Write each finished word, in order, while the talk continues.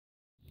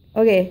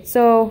Okay,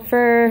 so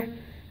for,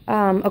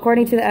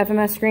 according to the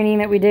FMS screening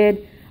that we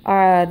did,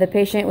 the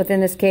patient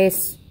within this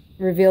case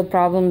revealed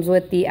problems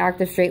with the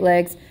active straight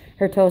legs.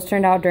 Her toes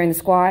turned out during the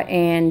squat,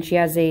 and she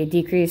has a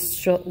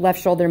decreased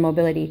left shoulder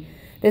mobility.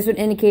 This would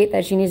indicate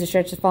that she needs to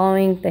stretch the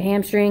following: the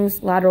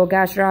hamstrings, lateral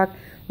gastroc,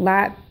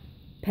 lat,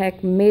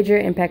 pec major,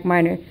 and pec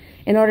minor.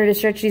 In order to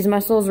stretch these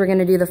muscles, we're going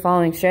to do the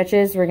following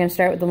stretches. We're going to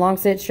start with the long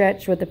sit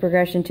stretch with the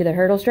progression to the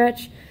hurdle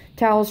stretch,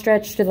 towel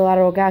stretch to the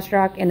lateral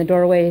gastroc, and the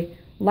doorway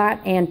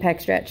lat and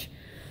pec stretch.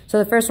 So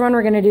the first one,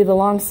 we're going to do the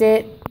long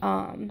sit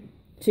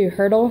to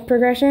hurdle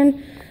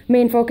progression.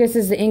 Main focus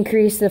is to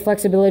increase the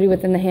flexibility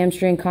within the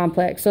hamstring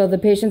complex. So the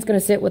patient's going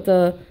to sit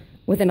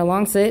within a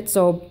long sit,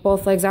 so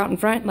both legs out in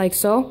front like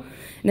so,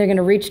 and they're going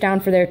to reach down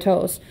for their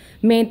toes.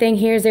 Main thing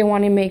here is they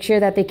want to make sure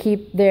that they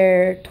keep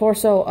their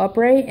torso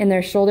upright and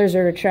their shoulders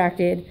are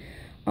retracted.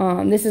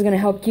 This is going to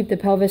help keep the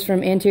pelvis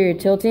from anterior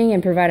tilting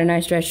and provide a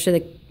nice stretch to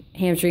the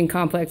hamstring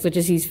complex, which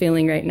is he's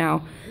feeling right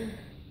now.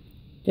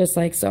 Just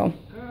like so.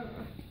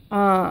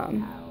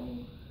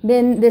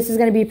 Then this is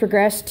going to be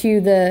progressed to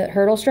the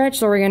hurdle stretch.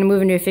 So we're going to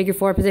move into a figure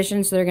 4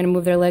 position. So they're going to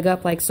move their leg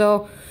up like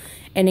so.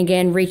 And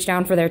again, reach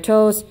down for their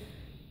toes.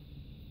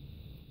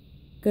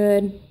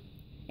 Good.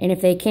 And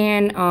if they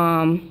can,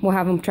 we'll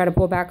have them try to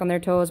pull back on their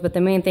toes. But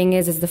the main thing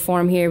is the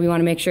form here. We want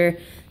to make sure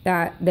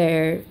that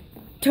their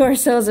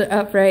torsos are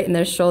upright and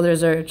their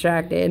shoulders are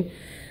retracted.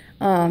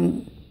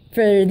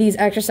 For these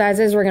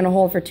exercises, we're going to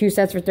hold for 2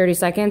 sets for 30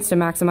 seconds to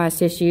maximize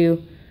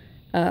tissue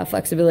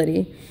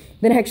flexibility.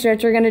 The next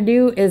stretch we're going to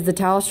do is the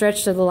towel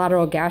stretch to the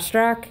lateral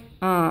gastroc.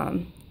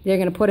 They're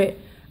going to put it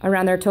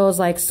around their toes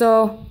like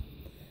so,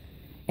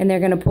 and they're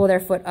going to pull their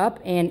foot up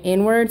and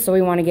inward. So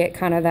we want to get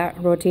kind of that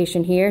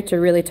rotation here to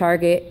really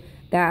target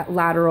that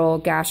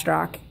lateral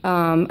gastroc.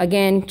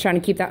 Again, trying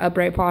to keep that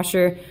upright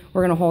posture.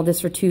 We're going to hold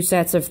this for 2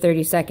 sets of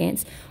 30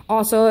 seconds.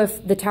 Also,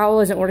 if the towel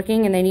isn't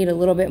working and they need a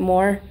little bit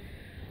more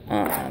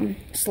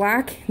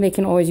slack, they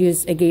can always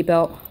use a gait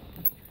belt.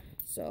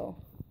 So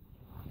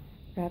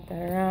wrap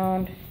that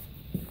around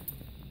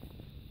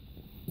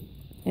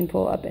and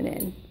pull up and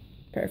in.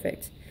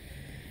 Perfect.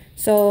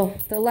 So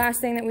the last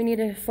thing that we need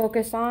to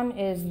focus on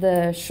is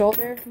the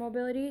shoulder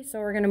mobility. So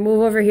we're going to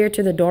move over here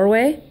to the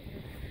doorway.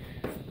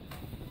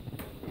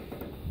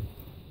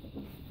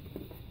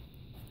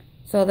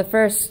 So the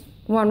first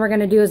one we're going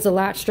to do is the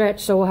lat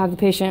stretch. So we'll have the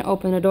patient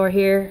open the door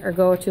here or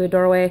go to a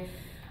doorway.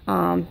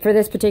 For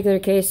this particular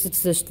case,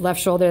 it's the left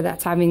shoulder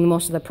that's having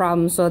most of the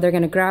problem. So they're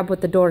going to grab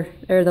with the door,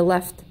 or the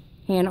left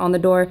hand on the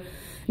door, and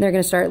they're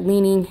going to start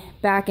leaning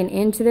back and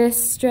into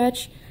this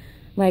stretch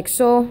like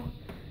so.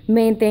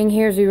 Main thing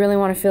here is we really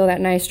want to feel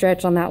that nice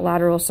stretch on that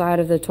lateral side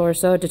of the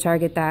torso to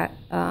target that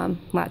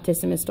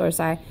latissimus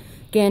dorsi.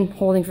 Again,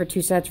 holding for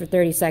 2 sets for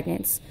 30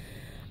 seconds.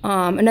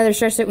 Another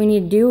stretch that we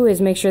need to do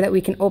is make sure that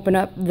we can open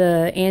up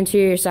the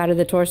anterior side of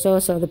the torso,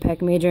 so the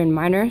pec major and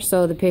minor.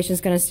 So the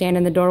patient's going to stand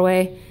in the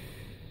doorway,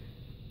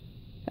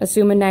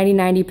 assume a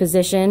 90-90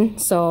 position.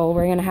 So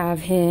we're going to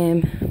have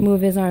him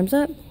move his arms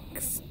up,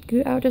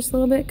 scoot out just a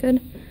little bit.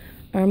 Good.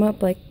 Arm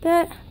up like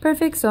that.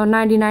 Perfect. So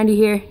 90-90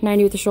 here,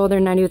 90 with the shoulder,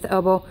 90 with the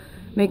elbow,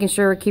 making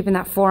sure we're keeping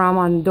that forearm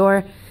on the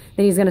door.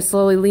 Then he's going to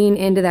slowly lean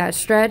into that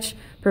stretch,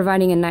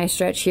 providing a nice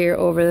stretch here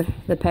over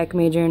the pec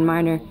major and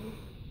minor.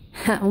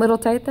 A little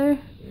tight there?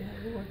 Yeah,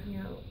 we're working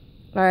out.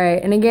 All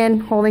right, and again,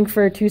 holding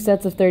for 2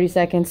 sets of 30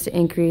 seconds to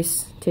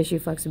increase tissue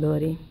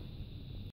flexibility.